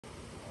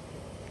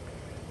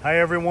Hi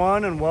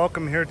everyone, and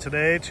welcome here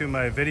today to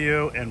my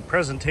video and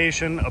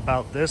presentation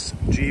about this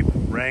Jeep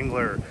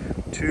Wrangler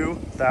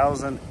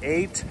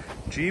 2008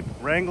 Jeep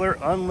Wrangler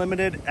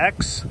Unlimited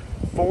X,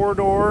 4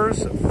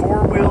 doors,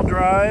 4-wheel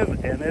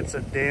drive, and it's a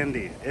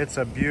dandy. It's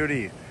a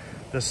beauty.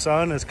 The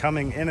sun is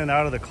coming in and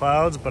out of the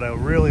clouds, but I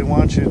really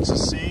want you to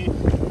see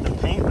the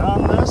paint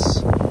on this.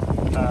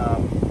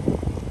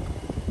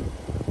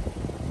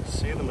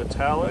 See the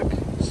metallic,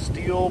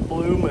 steel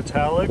blue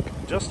metallic,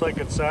 just like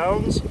it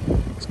sounds.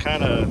 It's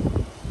kind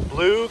of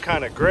blue,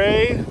 kind of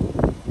gray,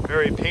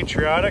 very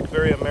patriotic,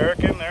 very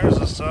American. There's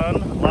the sun,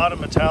 a lot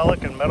of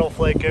metallic and metal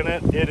flake in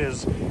it. It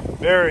is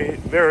very,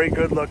 very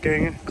good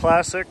looking,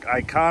 classic,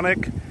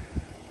 iconic,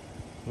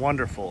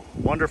 wonderful,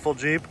 wonderful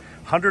Jeep.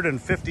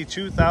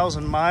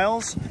 152,000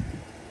 miles,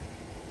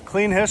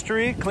 clean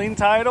history, clean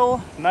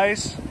title,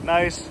 nice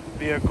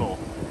vehicle.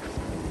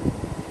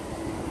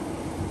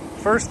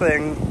 First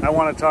thing I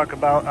want to talk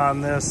about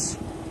on this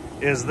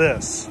is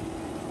this.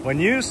 When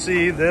you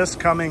see this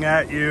coming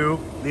at you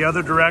the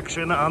other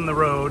direction on the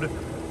road,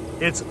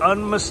 it's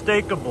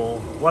unmistakable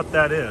what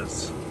that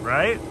is,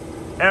 right?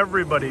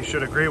 Everybody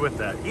should agree with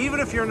that. Even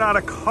if you're not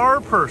a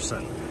car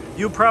person,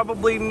 you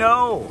probably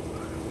know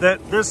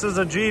that this is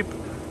a Jeep.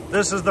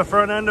 This is the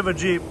front end of a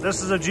Jeep.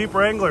 This is a Jeep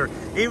Wrangler.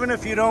 Even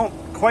if you don't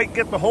quite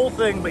get the whole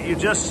thing, but you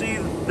just see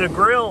the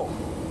grille,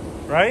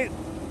 right?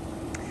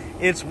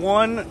 It's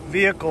one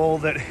vehicle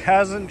that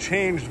hasn't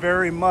changed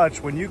very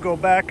much when you go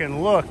back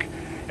and look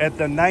at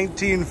the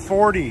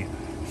 1940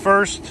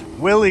 first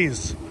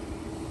Willys.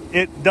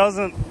 It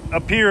doesn't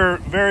appear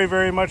very,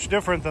 very much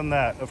different than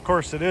that. Of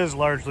course, it is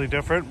largely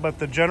different, but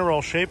the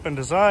general shape and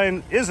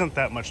design isn't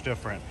that much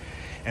different.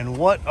 And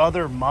what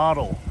other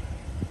model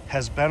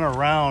has been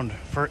around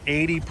for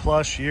 80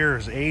 plus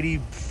years,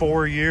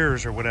 84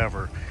 years or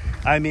whatever?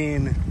 I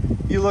mean,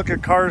 you look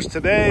at cars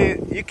today,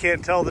 you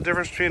can't tell the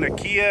difference between a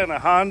Kia and a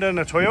Honda and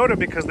a Toyota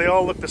because they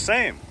all look the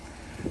same.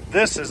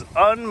 This is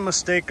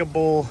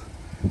unmistakable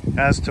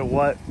as to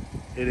what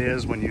it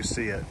is when you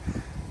see it.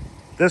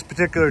 This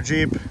particular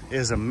Jeep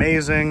is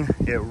amazing.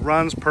 It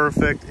runs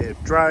perfect.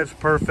 It drives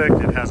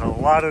perfect. It has a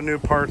lot of new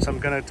parts I'm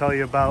going to tell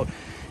you about,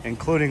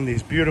 including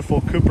these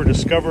beautiful Cooper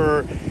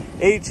Discoverer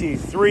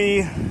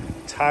AT3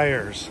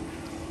 tires.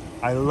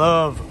 I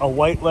love a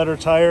white letter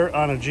tire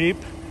on a Jeep.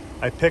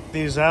 I picked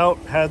these out,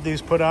 had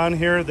these put on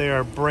here. They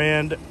are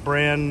brand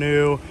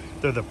new.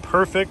 They're the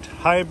perfect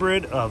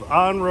hybrid of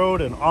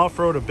on-road and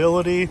off-road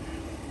ability.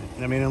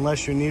 I mean,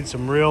 unless you need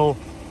some real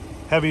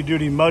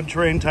heavy-duty mud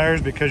terrain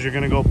tires because you're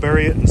going to go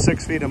bury it in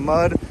 6 feet of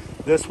mud,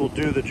 this will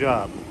do the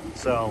job.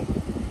 So,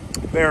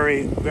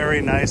 very,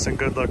 very nice and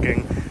good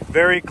looking.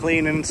 Very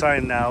clean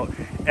inside and out.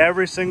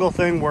 Every single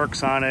thing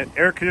works on it.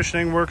 Air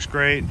conditioning works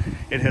great.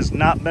 It has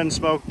not been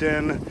smoked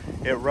in.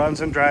 It runs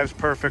and drives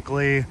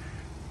perfectly.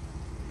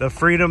 The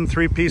Freedom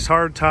 3-piece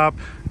hardtop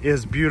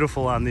is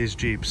beautiful on these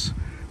Jeeps.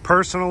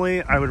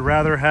 Personally, I would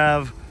rather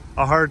have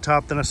a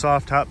hardtop than a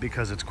soft top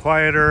because it's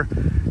quieter,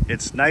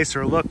 it's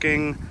nicer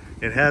looking,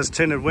 it has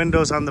tinted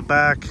windows on the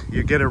back,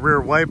 you get a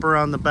rear wiper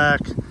on the back,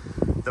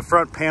 the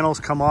front panels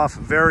come off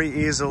very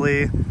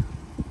easily.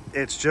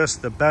 It's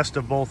just the best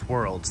of both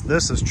worlds.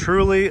 This is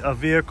truly a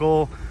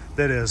vehicle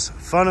that is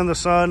fun in the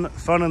sun,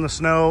 fun in the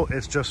snow.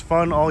 It's just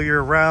fun all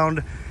year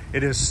round.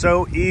 It is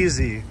so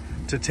easy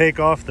to take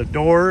off the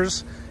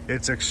doors.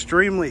 It's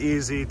extremely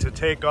easy to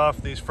take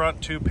off these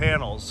front 2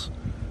 panels.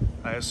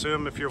 I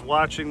assume if you're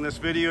watching this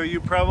video, you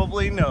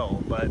probably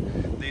know,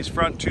 but these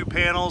front 2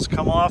 panels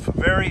come off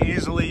very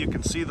easily. You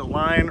can see the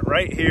line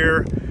right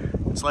here.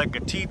 It's like a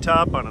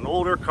T-top on an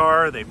older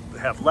car. They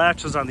have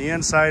latches on the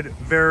inside.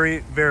 Very,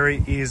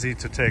 very easy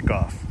to take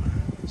off.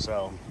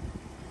 So,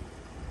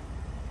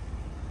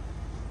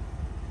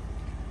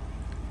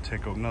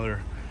 take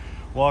another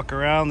walk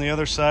around the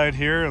other side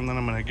here, and then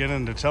I'm going to get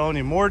into telling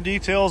you more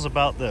details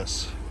about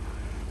this.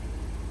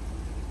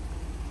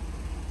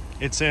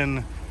 It's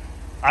in,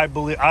 I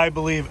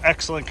believe,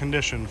 excellent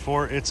condition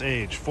for its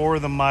age, for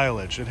the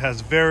mileage. It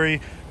has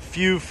very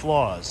few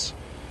flaws,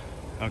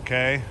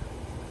 okay?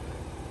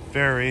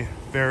 Very,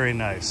 very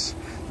nice.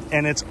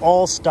 And it's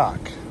all stock.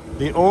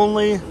 The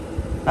only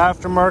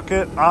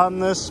aftermarket on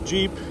this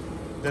Jeep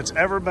that's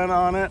ever been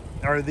on it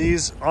are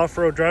these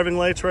off-road driving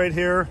lights right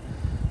here,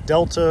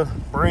 Delta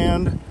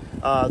brand.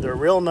 They're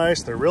real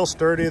nice, they're real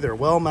sturdy, they're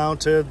well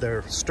mounted,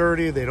 they're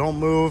sturdy, they don't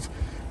move.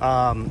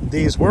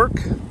 These work.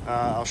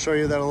 I'll show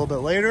you that a little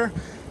bit later.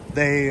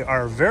 They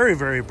are very,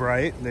 very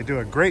bright. They do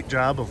a great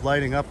job of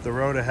lighting up the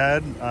road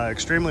ahead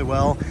extremely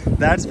well.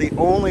 That's the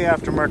only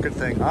aftermarket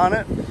thing on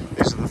it.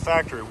 These are the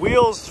factory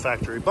wheels,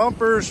 factory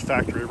bumpers,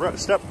 factory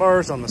step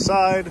bars on the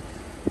side.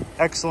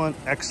 Excellent,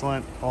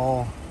 excellent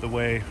all the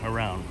way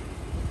around.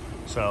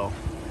 So,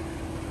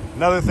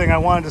 another thing I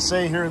wanted to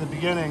say here in the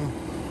beginning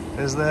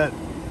is that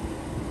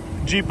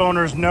Jeep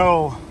owners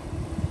know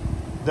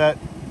that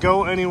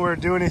go anywhere,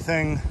 do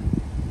anything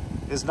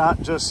is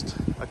not just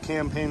a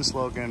campaign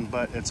slogan,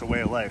 but it's a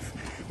way of life.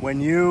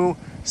 When you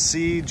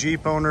see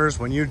Jeep owners,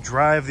 when you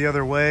drive the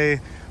other way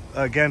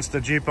against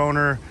a Jeep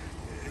owner,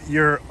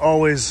 you're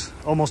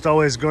almost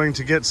always going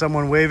to get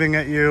someone waving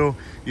at you.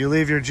 You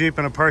leave your Jeep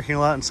in a parking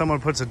lot and someone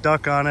puts a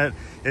duck on it.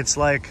 It's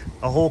like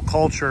a whole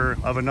culture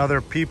of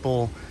another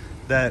people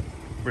that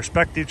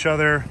respect each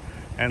other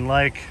and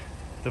like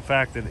the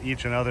fact that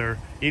each and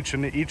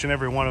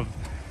every one of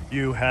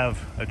you have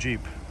a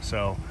Jeep.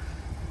 So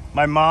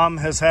my mom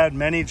has had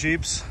many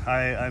Jeeps.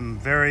 I'm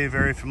very,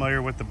 very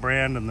familiar with the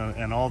brand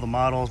and all the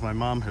models. My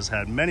mom has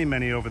had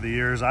many over the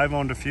years. I've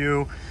owned a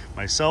few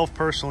myself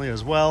personally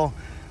as well.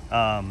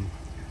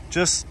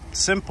 Just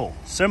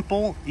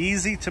simple,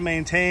 easy to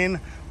maintain,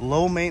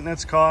 low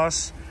maintenance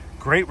costs,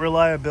 great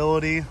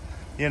reliability.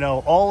 You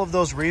know, all of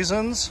those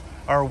reasons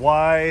are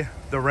why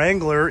the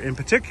Wrangler in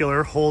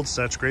particular holds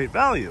such great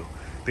value,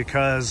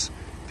 because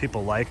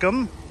people like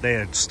them.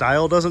 Their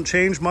style doesn't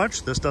change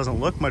much. This doesn't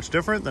look much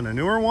different than a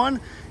newer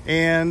one,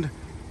 and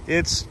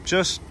it's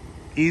just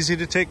easy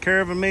to take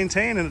care of and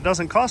maintain, and it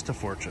doesn't cost a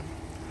fortune.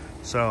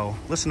 So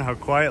listen to how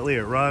quietly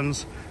it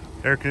runs.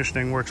 Air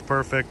conditioning works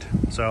perfect.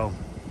 So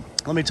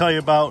let me tell you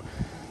about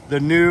the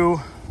new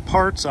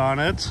parts on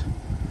it.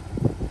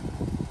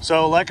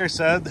 So like I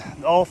said,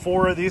 all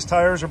 4 of these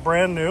tires are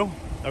brand new,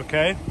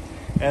 okay?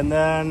 And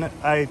then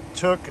I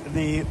took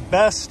the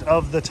best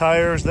of the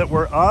tires that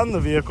were on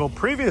the vehicle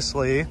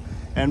previously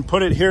and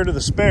put it here to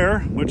the spare,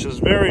 which is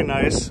very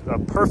nice, a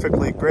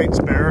perfectly great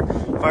spare,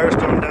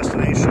 Firestone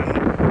Destination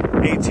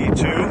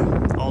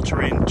AT2,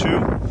 All-Terrain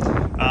 2.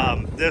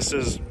 This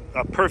is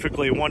a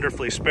perfectly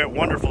wonderful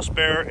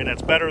spare, and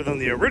it's better than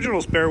the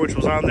original spare, which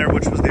was on there,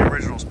 which was the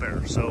original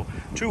spare. So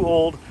too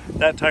old,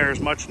 that tire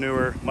is much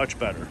newer, much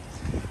better.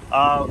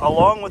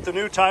 Along with the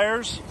new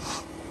tires,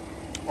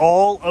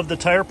 all of the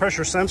tire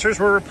pressure sensors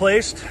were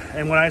replaced.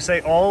 And when I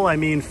say all, I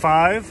mean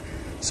 5.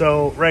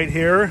 So right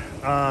here,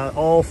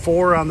 all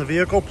 4 on the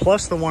vehicle,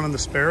 plus the one in the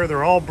spare,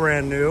 they're all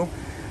brand new,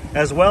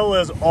 as well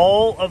as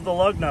all of the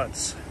lug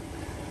nuts.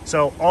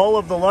 So all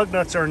of the lug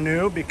nuts are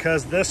new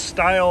because this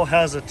style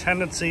has a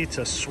tendency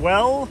to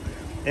swell.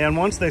 And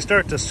once they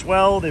start to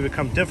swell, they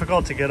become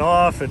difficult to get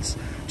off. It's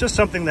just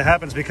something that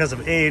happens because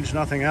of age,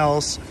 nothing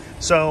else.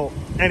 So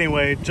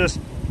anyway, just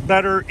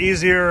better,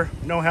 easier,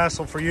 no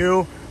hassle for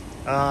you.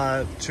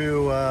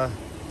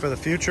 For the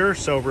future.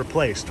 So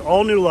replaced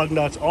all new lug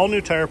nuts, all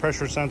new tire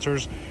pressure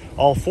sensors,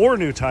 all 4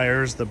 new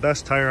tires, the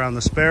best tire on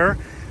the spare,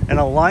 and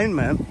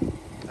alignment,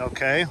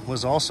 okay,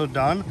 was also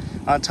done.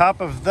 On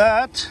top of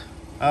that,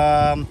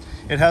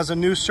 it has a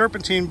new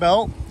serpentine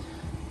belt.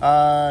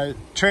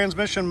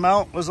 Transmission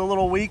mount was a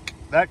little weak,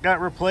 that got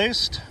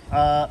replaced.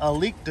 A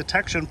leak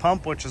detection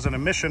pump, which is an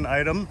emission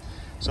item,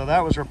 so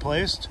that was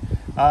replaced.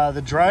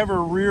 The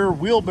driver rear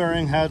wheel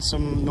bearing had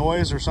some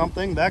noise or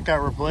something, that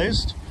got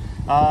replaced.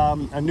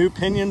 A new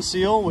pinion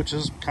seal, which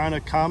is kind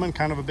of common,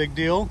 kind of a big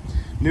deal.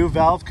 New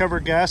valve cover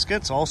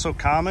gaskets, also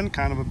common,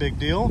 kind of a big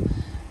deal.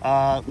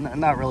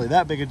 Not really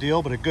that big a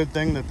deal, but a good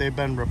thing that they've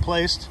been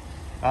replaced.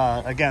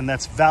 Again,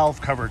 that's valve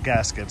cover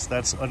gaskets.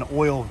 That's an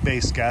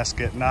oil-based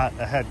gasket, not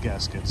a head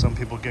gasket. Some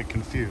people get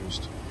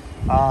confused.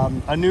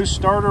 A new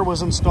starter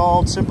was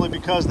installed simply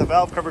because the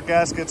valve cover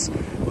gaskets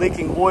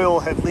leaking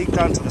oil had leaked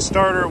onto the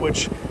starter,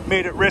 which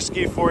made it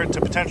risky for it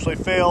to potentially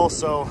fail.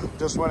 So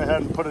just went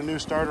ahead and put a new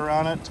starter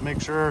on it to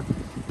make sure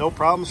no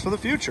problems for the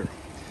future.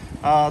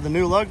 The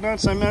new lug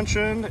nuts I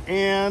mentioned,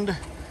 and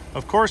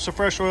of course a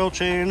fresh oil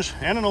change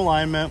and an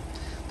alignment.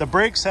 The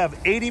brakes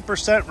have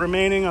 80%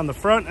 remaining on the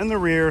front and the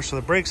rear, so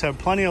the brakes have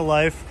plenty of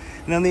life.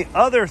 And then the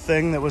other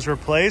thing that was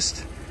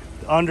replaced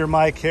under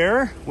my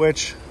care,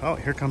 which, oh,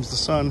 here comes the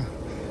sun.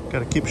 Got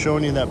to keep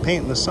showing you that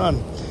paint in the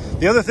sun.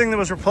 The other thing that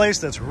was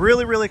replaced that's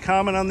really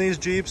common on these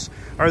Jeeps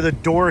are the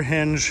door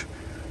hinge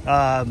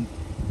bushings.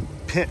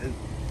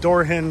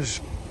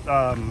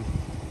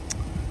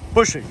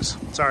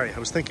 Sorry, I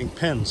was thinking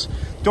pins.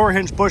 Door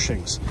hinge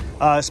bushings,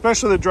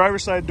 especially the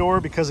driver's side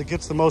door, because it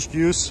gets the most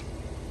use.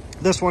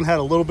 This one had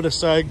a little bit of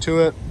sag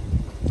to it,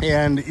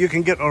 and you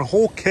can get a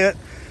whole kit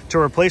to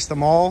replace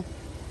them all.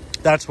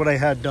 That's what I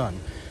had done,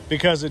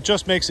 because it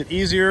just makes it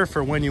easier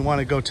for when you want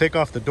to go take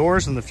off the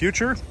doors in the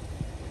future.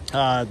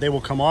 They will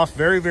come off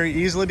very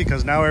easily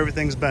because now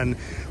everything's been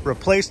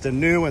replaced and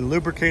new and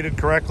lubricated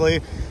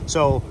correctly.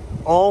 So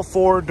all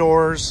 4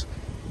 doors,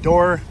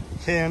 door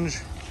hinge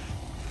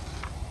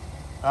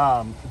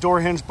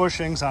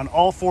bushings on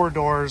all 4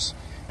 doors.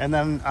 And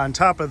then on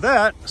top of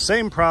that,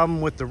 same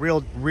problem with the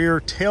rear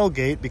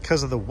tailgate.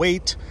 Because of the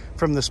weight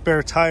from the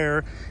spare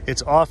tire,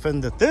 it's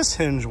often that this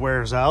hinge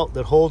wears out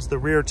that holds the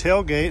rear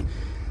tailgate.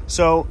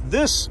 So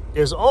this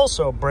is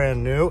also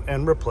brand new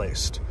and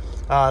replaced.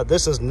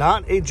 This is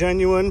not a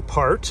genuine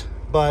part,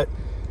 but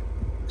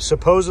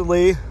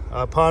supposedly,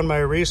 upon my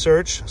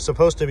research,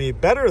 supposed to be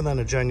better than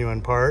a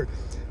genuine part.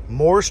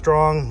 More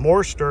strong,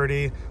 more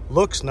sturdy,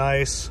 looks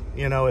nice,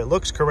 you know, it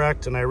looks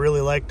correct, and I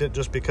really liked it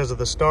just because of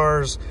the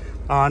stars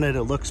on it.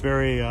 It looks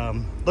very,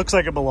 looks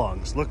like it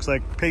belongs, looks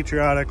like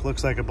patriotic,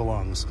 looks like it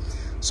belongs.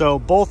 So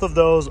both of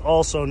those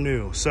also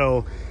new.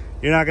 So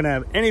you're not gonna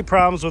have any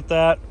problems with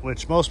that,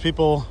 which most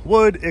people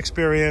would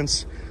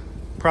experience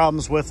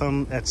problems with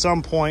them at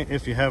some point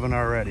if you haven't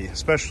already,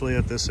 especially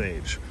at this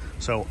age.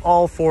 So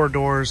all 4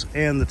 doors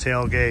and the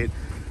tailgate,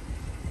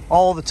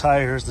 all the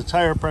tires, the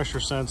tire pressure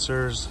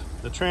sensors,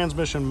 the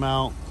transmission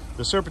mount,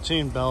 the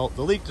serpentine belt,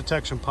 the leak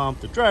detection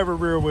pump, the driver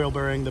rear wheel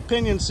bearing, the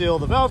pinion seal,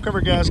 the valve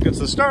cover gaskets,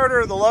 the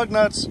starter, the lug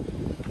nuts,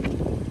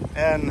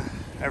 and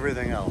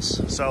everything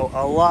else. So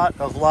a lot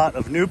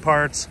of new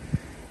parts,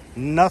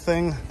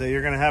 nothing that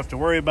you're gonna have to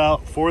worry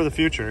about for the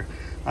future.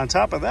 On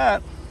top of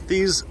that,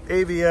 these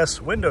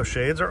AVS window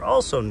shades are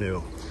also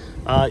new.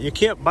 You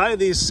can't buy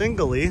these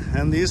singly,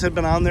 and these have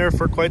been on there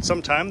for quite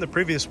some time. The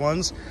previous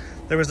ones,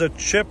 there was a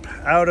chip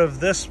out of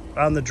this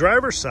on the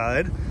driver's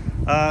side,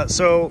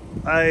 so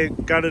I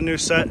got a new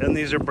set, and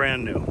these are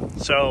brand new.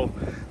 So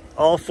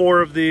all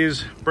 4 of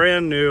these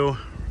brand new,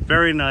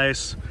 very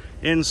nice,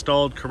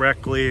 installed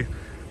correctly,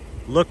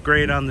 look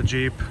great on the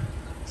Jeep.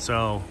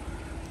 So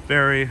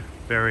very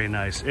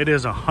nice. It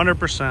is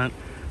 100%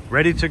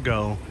 ready to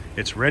go.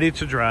 It's ready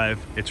to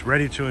drive. It's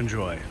ready to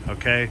enjoy,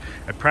 okay?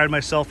 I pride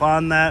myself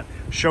on that,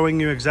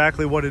 showing you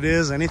exactly what it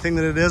is, anything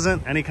that it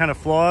isn't, any kind of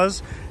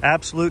flaws,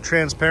 absolute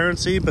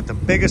transparency, but the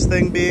biggest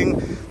thing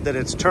being that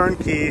it's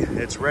turnkey,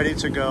 it's ready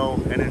to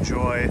go and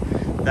enjoy.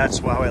 That's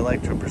how I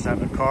like to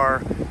present a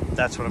car.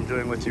 That's what I'm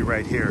doing with you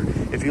right here.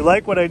 If you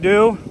like what I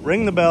do,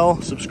 ring the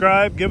bell,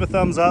 subscribe, give a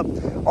thumbs up.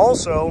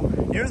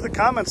 Also, use the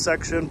comment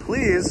section,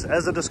 please,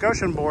 as a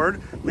discussion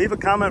board. Leave a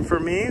comment for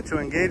me to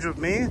engage with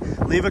me.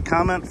 Leave a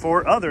comment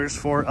for others,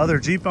 for other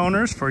Jeep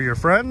owners, for your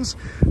friends.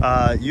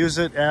 Use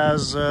it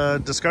as a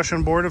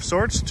discussion board of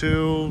sorts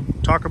to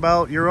talk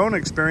about your own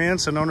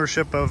experience and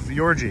ownership of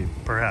your Jeep,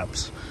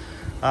 perhaps.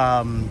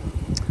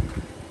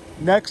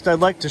 Next, I'd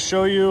like to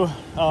show you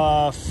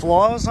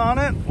flaws on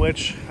it,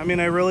 which, I mean,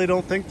 I really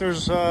don't think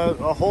there's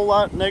a whole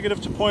lot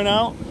negative to point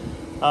out.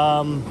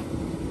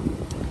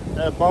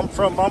 That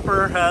front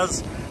bumper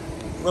has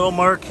a little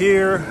mark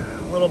here,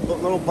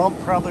 little bump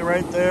probably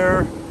right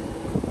there,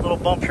 little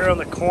bump here on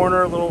the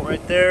corner, a little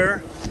right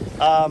there.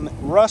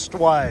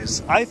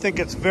 Rust-wise, I think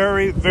it's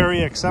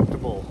very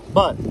acceptable,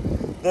 but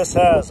this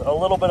has a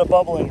little bit of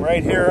bubbling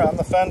right here on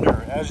the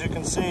fender, as you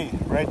can see,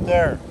 right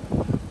there.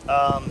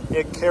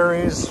 It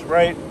carries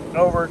right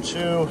over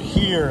to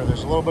here.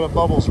 There's a little bit of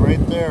bubbles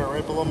right there,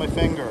 right below my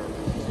finger.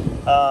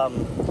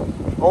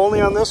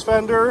 Only on this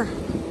fender,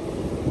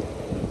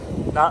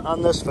 not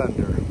on this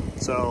fender.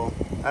 So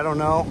I don't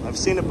know. I've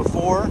seen it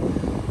before.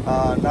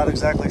 Not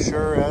exactly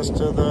sure as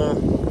to the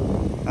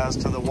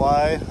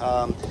why.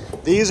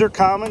 These are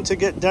common to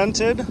get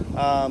dented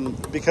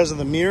because of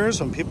the mirrors.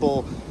 When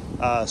people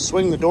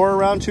swing the door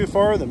around too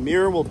far, the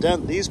mirror will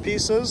dent these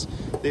pieces.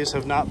 These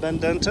have not been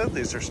dented.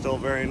 These are still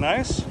very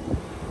nice.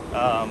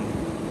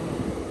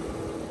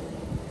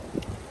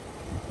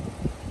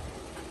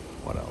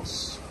 What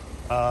else?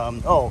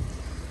 Oh,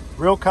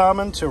 real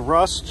common to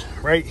rust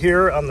right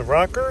here on the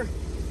rocker.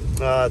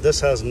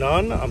 This has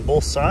none on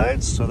both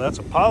sides, so that's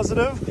a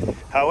positive.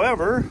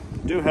 However,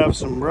 do have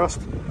some rust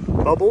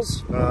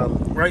bubbles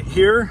right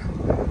here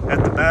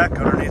at the back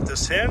underneath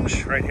this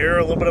hinge. Right here,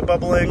 a little bit of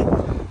bubbling,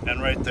 and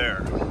right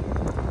there.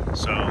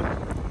 So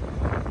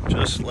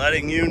just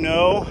letting you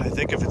know, I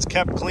think if it's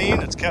kept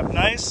clean, it's kept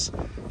nice,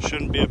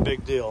 shouldn't be a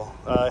big deal.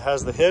 It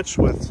has the hitch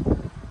with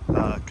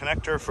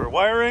connector for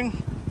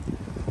wiring,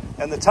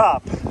 and the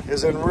top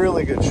is in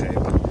really good shape.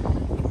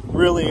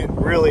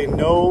 Really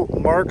no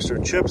marks or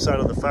chips out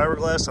of the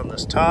fiberglass on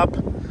this top.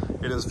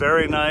 It is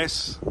very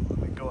nice. Let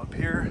me go up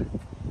here.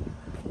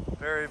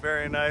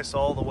 Very nice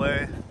all the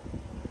way.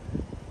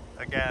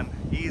 Again,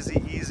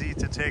 easy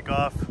to take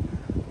off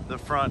the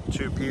front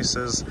 2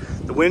 pieces.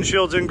 The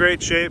windshield's in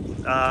great shape.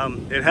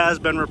 It has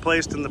been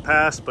replaced in the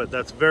past, but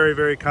that's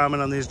very common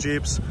on these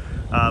Jeeps.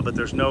 But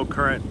there's no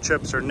current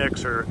chips or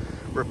nicks or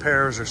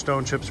repairs or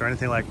stone chips or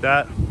anything like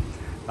that.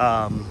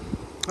 All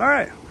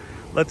right,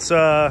 let's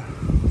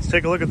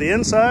take a look at the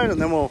inside,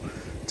 and then we'll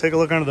take a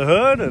look under the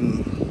hood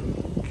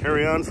and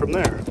carry on from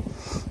there.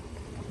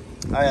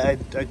 I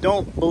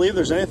don't believe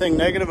there's anything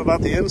negative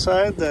about the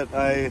inside that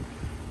I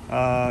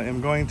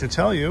am going to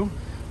tell you.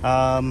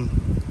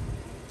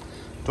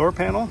 Door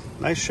panel,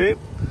 nice shape.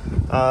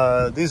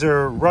 These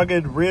are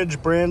Rugged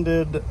Ridge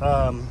branded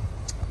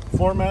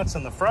floor mats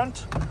in the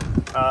front.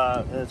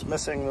 It's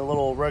missing the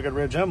little Rugged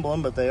Ridge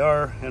emblem, but they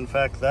are in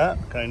fact that.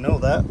 I know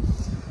that.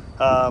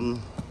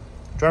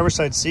 Driver's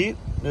side seat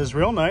is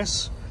real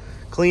nice,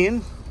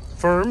 clean,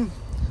 firm.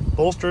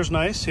 Bolster's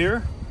nice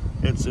here.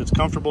 It's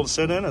comfortable to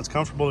sit in. It's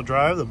comfortable to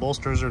drive. The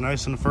bolsters are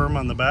nice and firm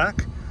on the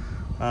back.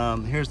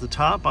 Here's the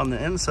top on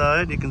the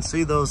inside. You can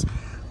see those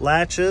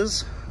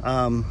latches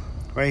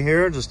right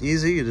here, just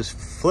easy. You just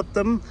flip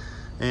them,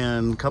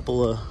 and a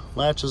couple of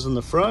latches in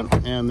the front,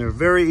 and they're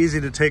very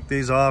easy to take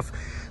these off.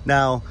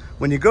 Now,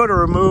 when you go to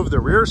remove the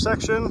rear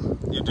section,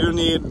 you do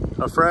need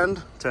a friend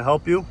to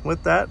help you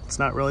with that. It's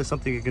not really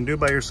something you can do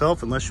by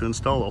yourself unless you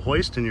install a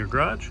hoist in your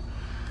garage.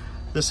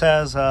 This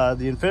has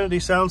the Infinity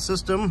sound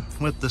system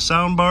with the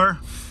sound bar.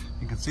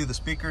 You can see the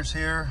speakers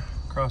here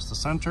across the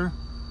center,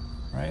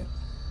 right?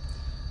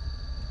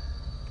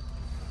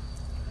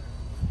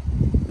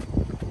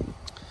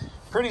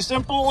 Pretty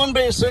simple and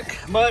basic,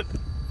 but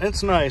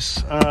it's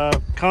nice.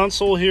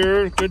 Console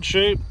here, good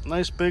shape.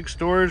 Nice big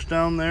storage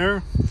down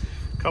there.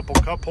 Couple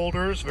cup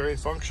holders, very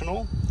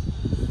functional.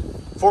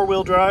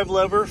 Four-wheel drive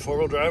lever.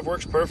 Four-wheel drive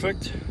works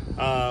perfect.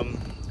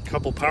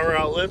 Couple power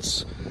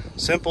outlets.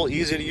 Simple,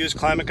 easy to use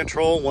climate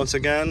control. Once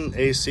again,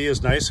 AC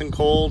is nice and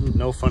cold.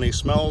 No funny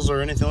smells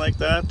or anything like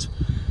that.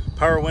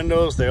 Power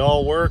windows, they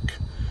all work.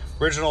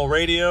 Original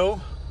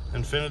radio,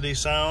 infinity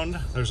sound.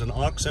 There's an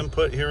aux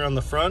input here on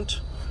the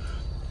front.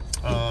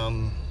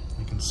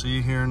 You can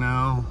see here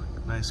now,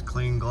 nice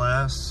clean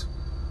glass.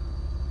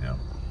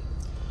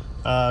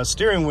 Yeah.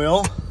 Steering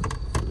wheel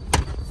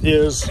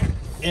is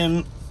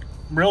in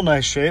real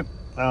nice shape.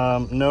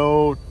 Nothing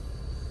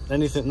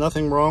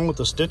wrong with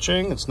the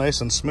stitching. It's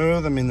nice and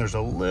smooth. I mean, there's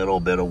a little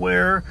bit of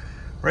wear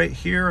right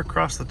here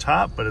across the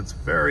top, but it's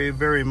very,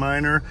 very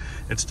minor.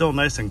 It's still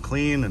nice and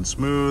clean and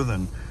smooth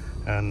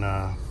and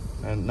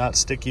not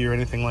sticky or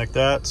anything like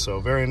that.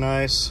 So very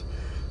nice.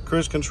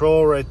 Cruise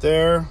control right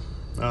there.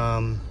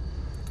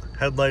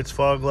 Headlights,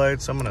 fog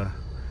lights. I'm gonna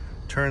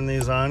turn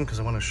these on because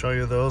I want to show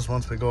you those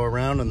once we go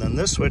around. And then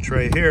this switch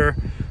right here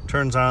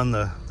turns on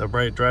the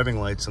bright driving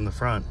lights in the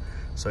front.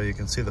 So you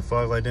can see the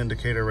fog light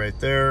indicator right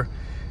there.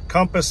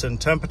 Compass and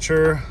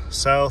temperature,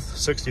 south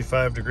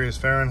 65 degrees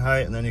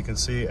Fahrenheit, and then you can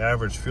see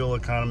average fuel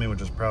economy,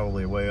 which is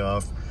probably way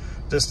off.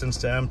 Distance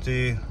to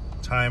empty,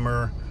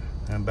 timer,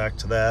 and back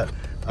to that.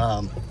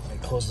 Let me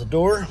close the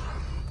door.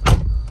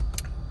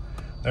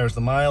 There's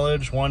the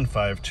mileage,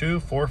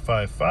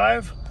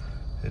 152,455.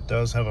 It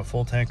does have a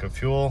full tank of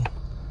fuel.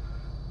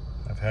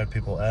 I've had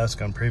people ask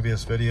on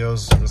previous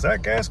videos, does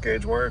that gas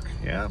gauge work?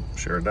 Yeah,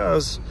 sure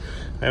does.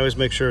 I always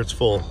make sure it's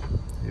full.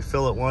 You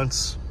fill it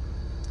once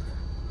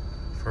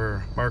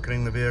for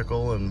marketing the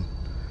vehicle and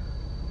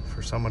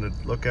for someone to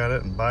look at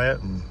it and buy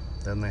it, and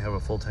then they have a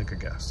full tank of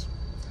gas.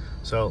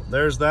 So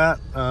there's that.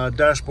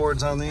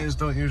 Dashboards on these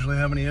don't usually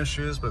have any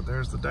issues, but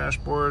there's the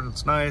dashboard.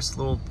 It's nice,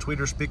 little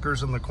tweeter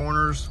speakers in the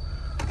corners.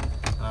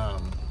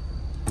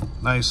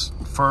 Nice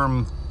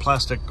firm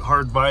plastic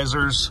hard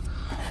visors,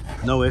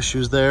 no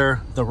issues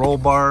there. The roll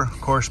bar,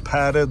 of course,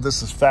 padded.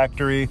 This is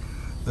factory.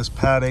 This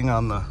padding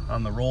on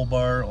the roll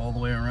bar all the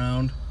way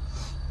around.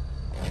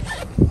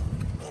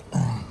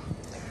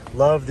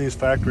 Love these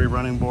factory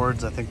running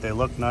boards. I think they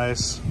look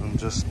nice and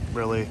just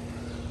really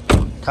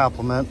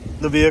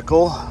complement the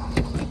vehicle.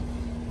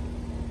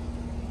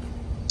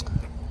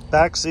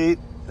 Back seat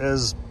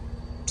is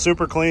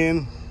super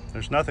clean.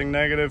 There's nothing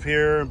negative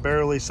here,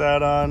 barely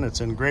sat on. It's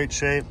in great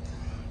shape.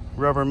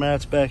 Rubber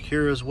mats back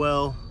here as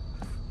well.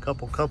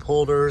 Couple cup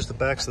holders. The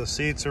backs of the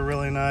seats are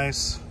really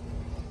nice.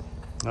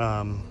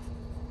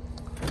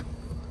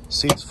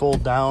 Seats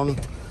fold down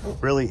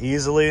really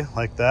easily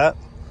like that.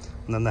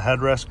 And then the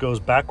headrest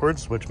goes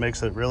backwards, which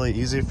makes it really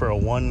easy for a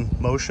one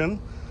motion.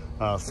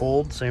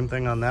 Fold, same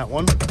thing on that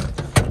one.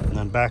 And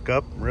then back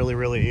up, really,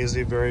 really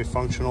easy, very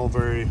functional,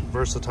 very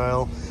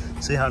versatile.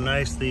 See how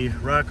nice the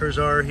rockers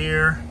are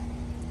here.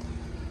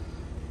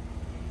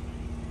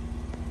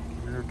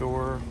 Rear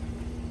door.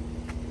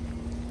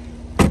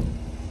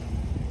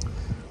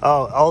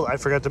 Oh, I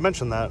forgot to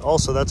mention that.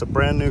 Also, that's a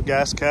brand new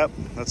gas cap.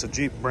 That's a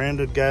Jeep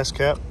branded gas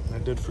cap. I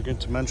did forget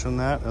to mention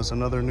that as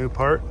another new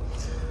part.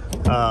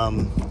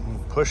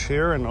 Push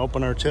here and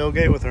open our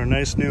tailgate with our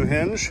nice new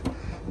hinge.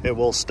 It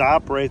will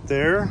stop right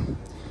there.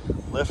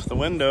 Lift the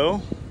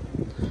window.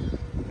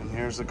 And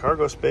here's the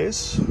cargo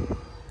space.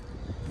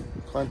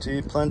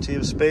 Plenty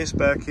of space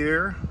back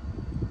here.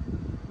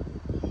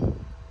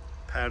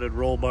 Padded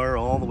roll bar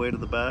all the way to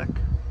the back.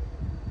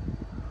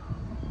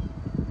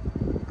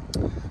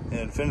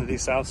 The Infinity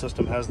sound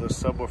system has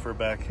this subwoofer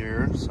back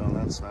here, so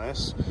that's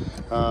nice.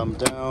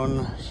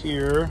 Down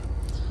here,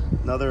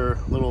 another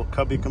little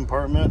cubby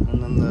compartment,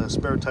 and then the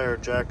spare tire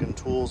jack and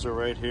tools are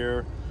right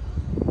here.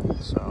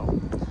 So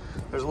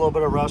there's a little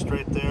bit of rust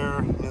right there.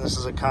 I mean, this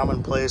is a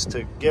common place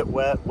to get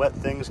wet. Wet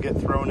things get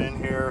thrown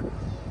in here.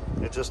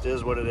 It just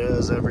is what it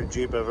is. Every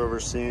Jeep I've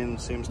ever seen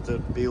seems to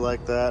be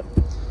like that,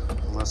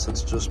 unless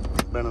it's just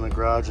been in the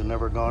garage and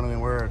never gone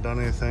anywhere or done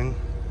anything.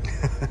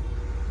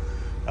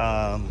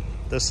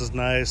 This is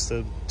nice,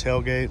 the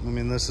tailgate. I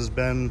mean, this has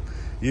been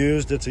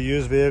used. It's a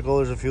used vehicle.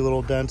 There's a few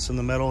little dents in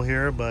the metal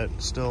here, but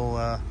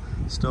still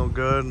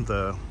good.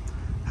 The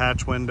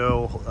hatch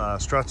window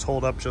struts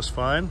hold up just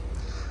fine.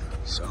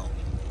 So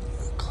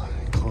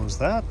close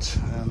that,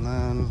 and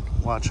then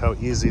watch how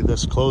easy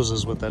this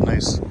closes with that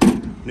nice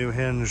new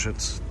hinge.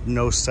 It's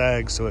no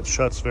sag, so it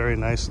shuts very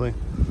nicely.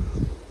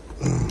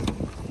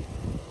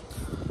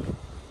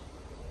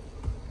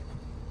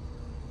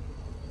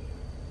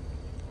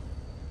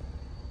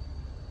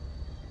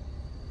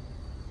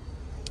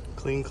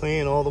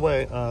 Clean all the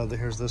way.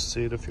 Here's this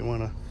seat if you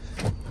want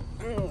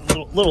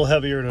to. Little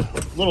heavier, a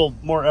little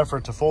more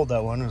effort to fold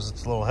that one, as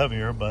it's a little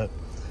heavier, but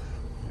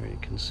there you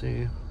can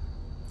see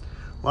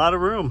a lot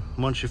of room.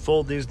 Once you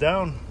fold these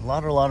down, a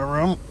lot of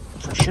room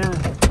for sure.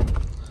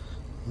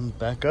 And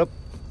back up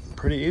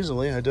pretty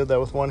easily. I did that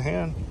with one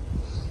hand.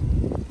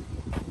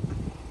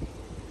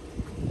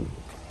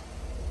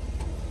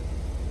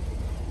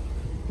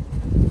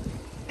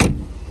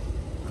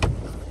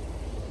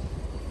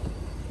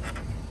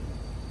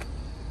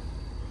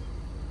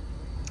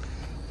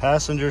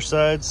 Passenger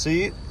side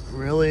seat,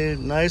 really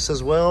nice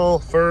as well,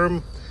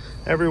 firm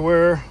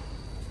everywhere.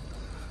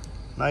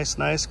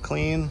 Nice,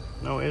 clean,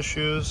 no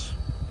issues.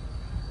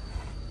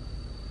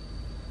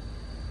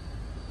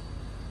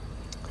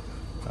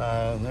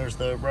 There's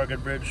the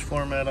rugged bridge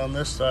format on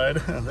this side.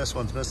 This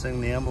one's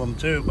missing the emblem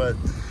too, but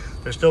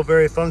they're still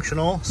very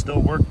functional, still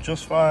work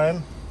just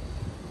fine.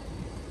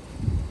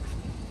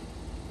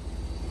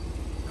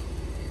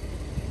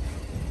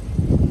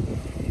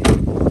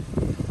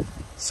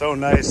 So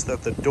nice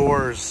that the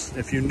doors,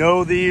 if you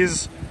know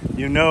these,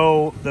 you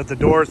know that the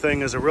door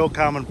thing is a real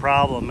common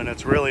problem, and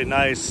it's really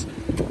nice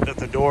that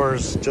the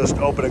doors just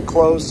open and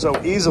close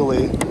so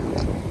easily,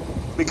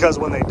 because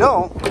when they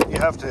don't, you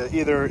have to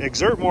either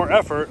exert more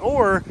effort,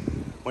 or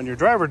when your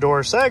driver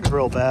door sags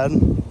real bad,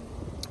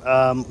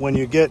 when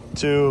you get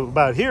to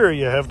about here,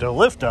 you have to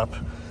lift up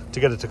to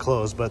get it to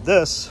close, but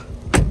this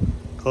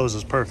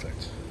closes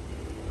perfect.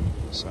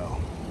 So,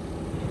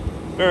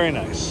 very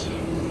nice.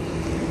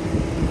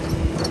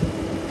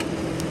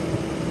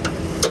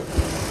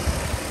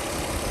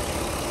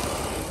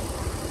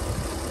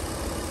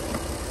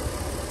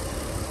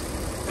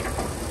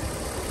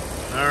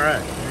 All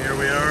right, here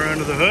we are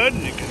under the hood,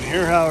 and you can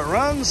hear how it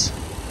runs.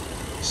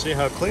 See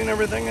how clean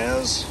everything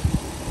is.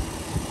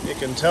 You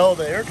can tell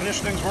the air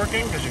conditioning's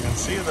working because you can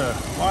see the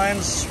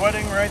lines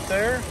sweating right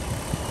there.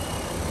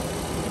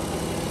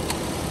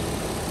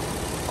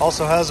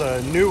 Also has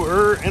a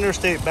newer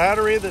interstate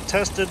battery that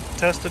tested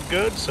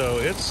good, so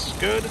it's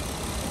good.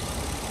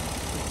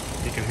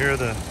 You can hear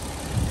the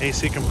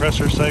AC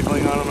compressor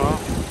cycling on and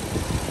off.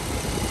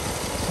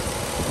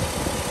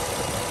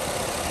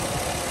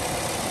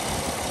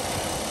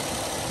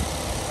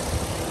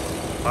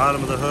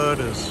 Bottom of the hood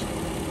is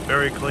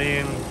very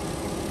clean,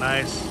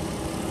 nice.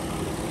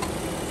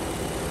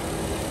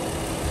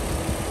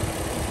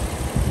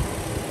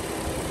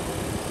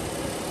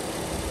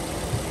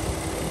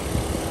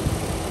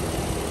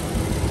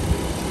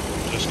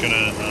 Just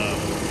gonna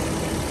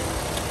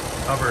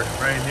hover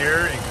right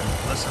here. You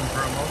can listen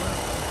for a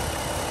moment.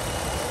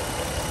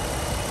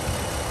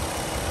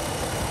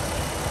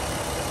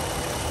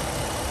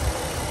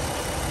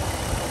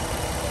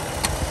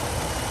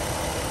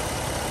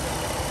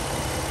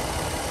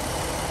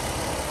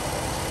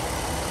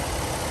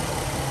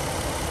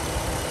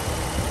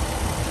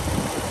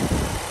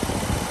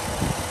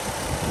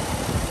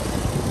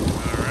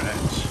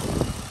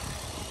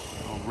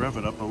 Rev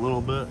it up a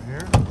little bit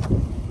here.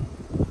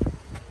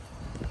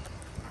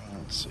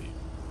 Let's see.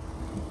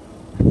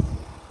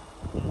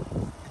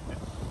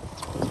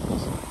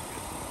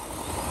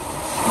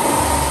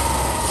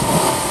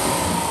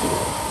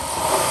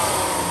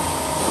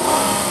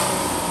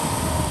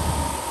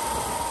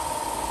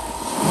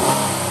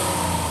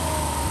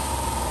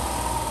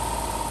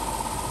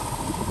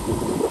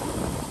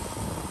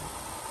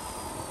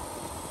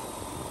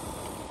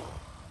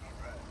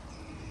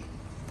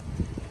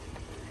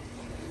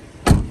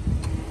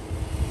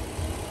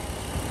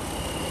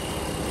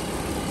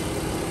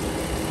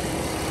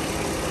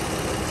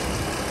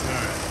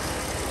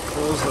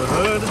 Close the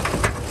hood,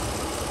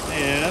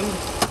 and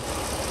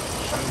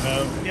should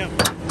have, yep.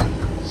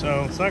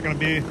 So it's not going to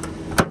be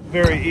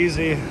very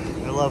easy.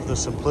 I love the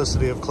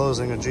simplicity of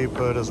closing a Jeep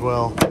hood as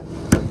well.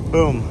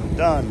 Boom,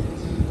 done.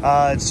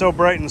 It's so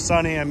bright and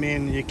sunny, I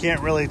mean, you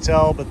can't really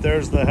tell, but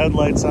there's the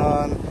headlights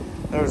on,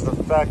 there's the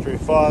factory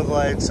fog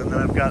lights, and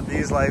then I've got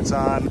these lights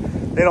on.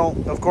 They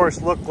don't, of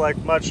course, look like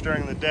much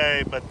during the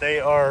day, but they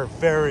are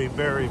very,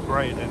 very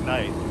bright at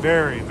night.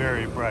 Very,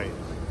 very bright.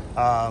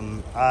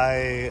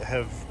 I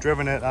have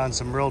driven it on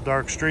some real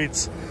dark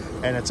streets,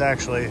 and it's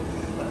actually,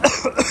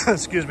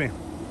 excuse me,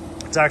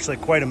 it's actually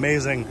quite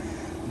amazing.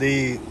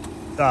 The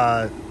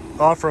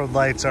off-road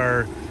lights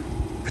are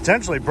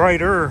potentially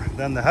brighter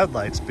than the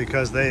headlights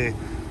because they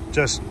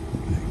just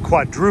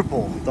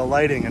quadruple the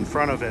lighting in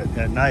front of it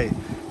at night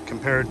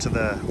compared to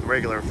the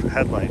regular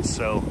headlights.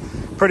 So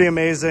pretty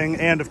amazing.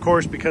 And of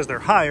course, because they're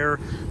higher,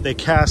 they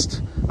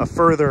cast a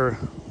further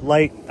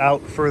light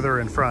out further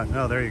in front.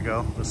 Oh, there you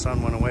go. The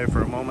sun went away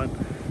for a moment.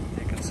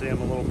 You can see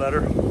them a little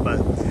better,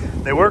 but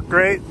they work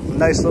great.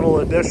 Nice little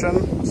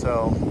addition.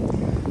 So,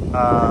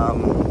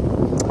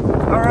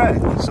 all right.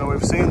 So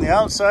we've seen the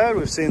outside,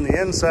 we've seen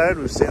the inside,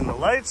 we've seen the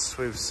lights,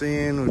 we've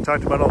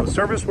talked about all the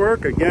service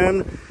work.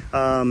 Again,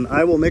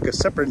 I will make a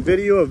separate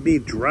video of me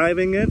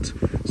driving it.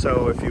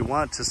 So if you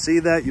want to see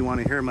that, you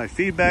want to hear my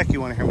feedback, you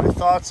want to hear my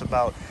thoughts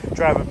about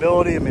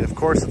drivability. I mean, of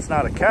course, it's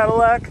not a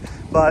Cadillac,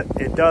 but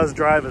it does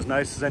drive as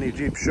nice as any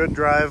Jeep should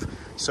drive.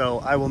 So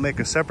I will make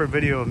a separate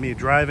video of me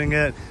driving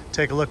it.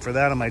 Take a look for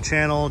that on my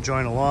channel.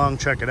 Join along,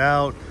 check it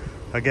out.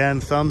 Again,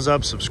 thumbs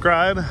up,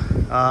 subscribe.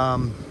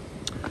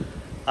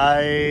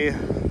 I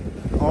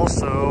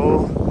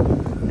also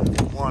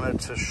wanted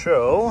to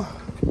show,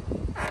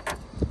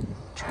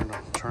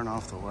 turn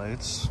off the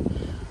lights.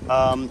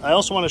 I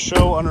also want to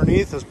show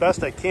underneath as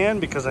best I can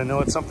because I know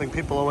it's something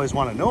people always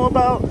want to know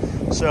about.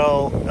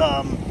 So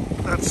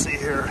let's see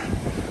here.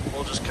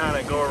 We'll just kind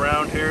of go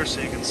around here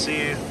so you can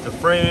see the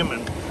frame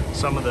and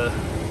some of the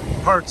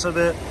parts of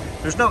it.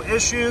 there's no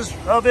issues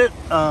of it,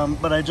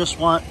 but I just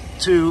want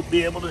to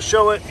be able to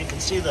show it. You can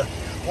see the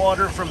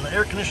water from the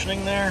air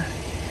conditioning there.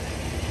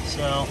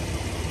 So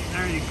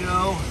there you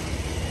go.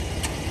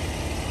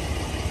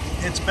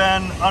 It's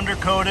been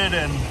undercoated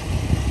and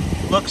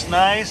looks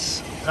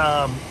nice.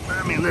 I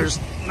mean, there's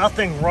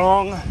nothing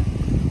wrong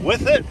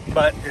with it,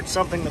 but it's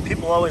something that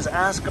people always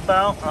ask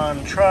about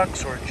on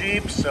trucks or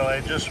Jeeps, so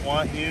I just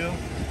want you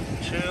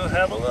to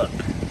have a look.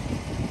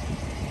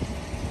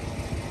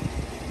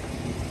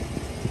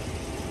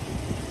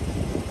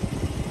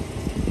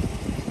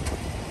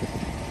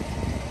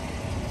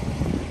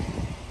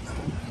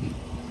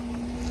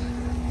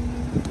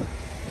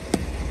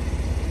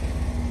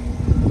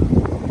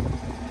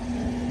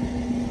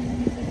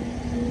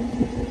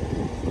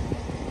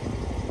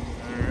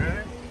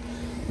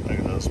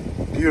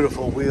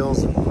 Beautiful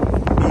wheels and meaty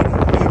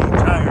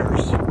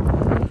tires.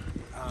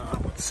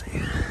 Let's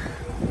see.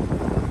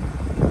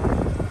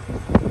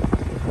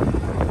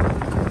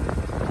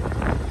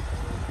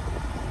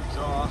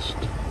 Exhaust.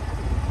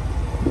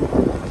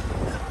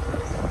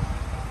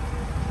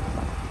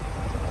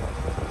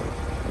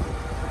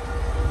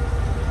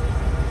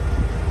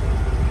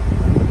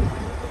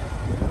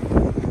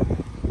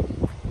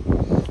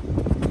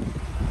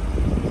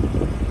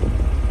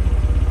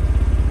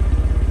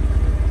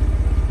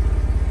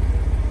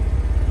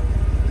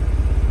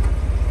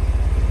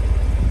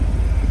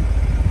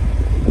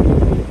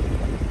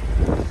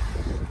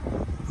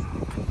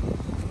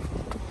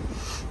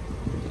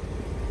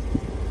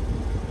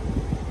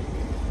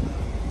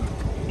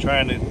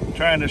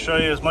 Trying to show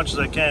you as much as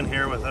I can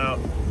here without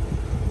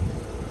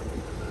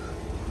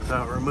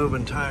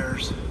removing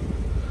tires.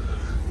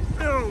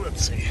 Oh,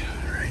 let's see,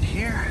 right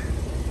here.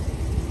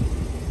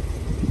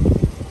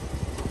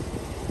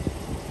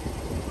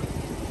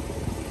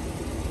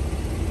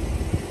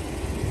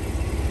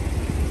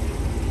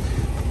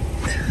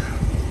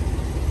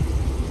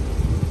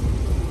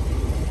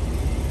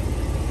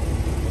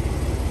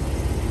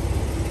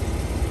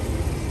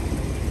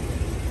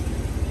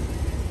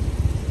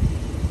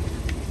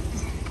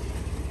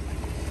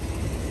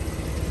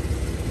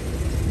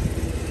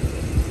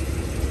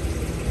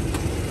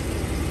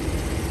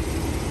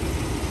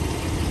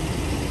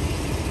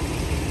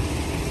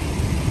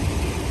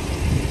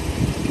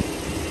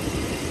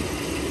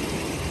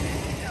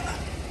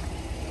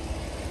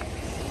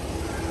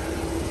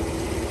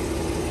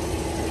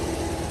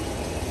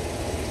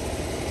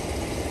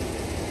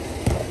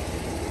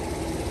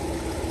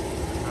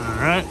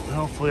 Alright,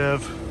 hopefully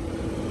I've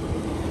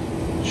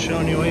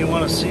shown you what you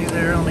want to see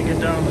there. Let me get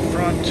down the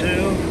front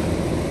too.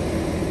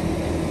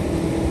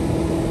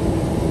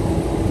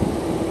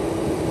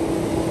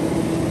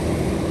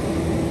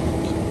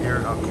 Hear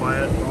how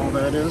quiet all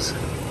that is.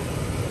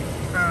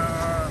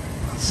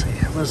 Let's see,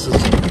 this is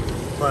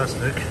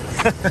plastic.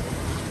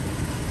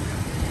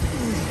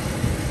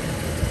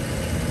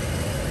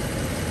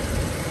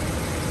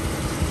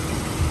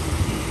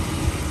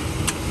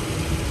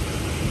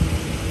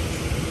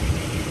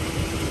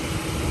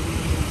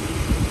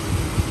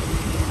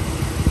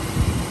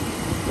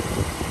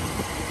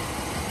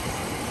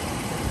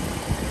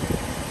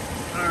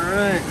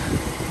 Alright,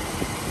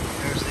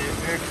 there's the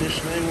air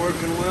conditioning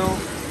working well.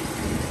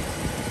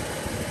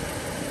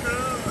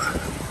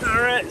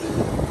 Alright,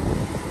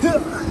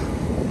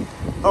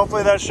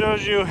 hopefully that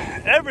shows you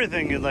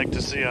everything you'd like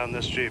to see on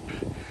this Jeep.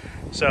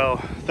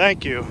 So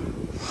thank you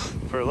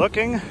for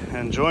looking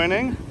and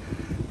joining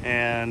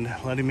and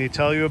letting me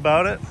tell you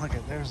about it. Look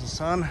at, there's the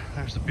sun,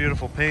 there's the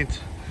beautiful paint.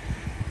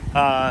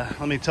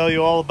 Let me tell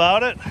you all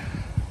about it.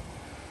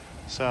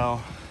 So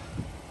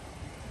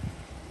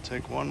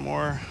take one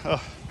more.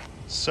 Oh,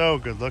 so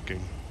good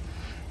looking.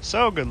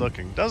 So good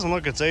looking. Doesn't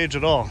look its age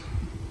at all.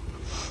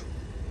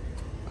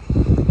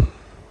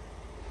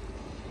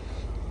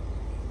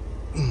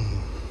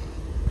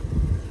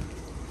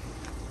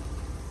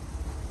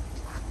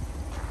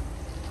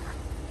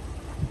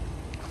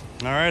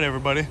 All right,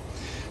 everybody.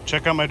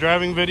 Check out my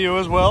driving video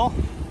as well.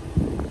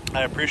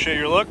 I appreciate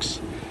your looks.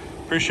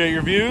 Appreciate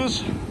your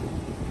views.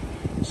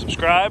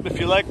 Subscribe if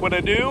you like what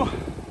I do.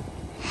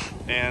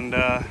 And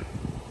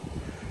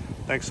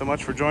thanks so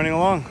much for joining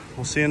along.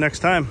 We'll see you next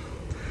time.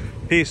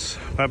 Peace.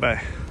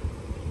 Bye-bye.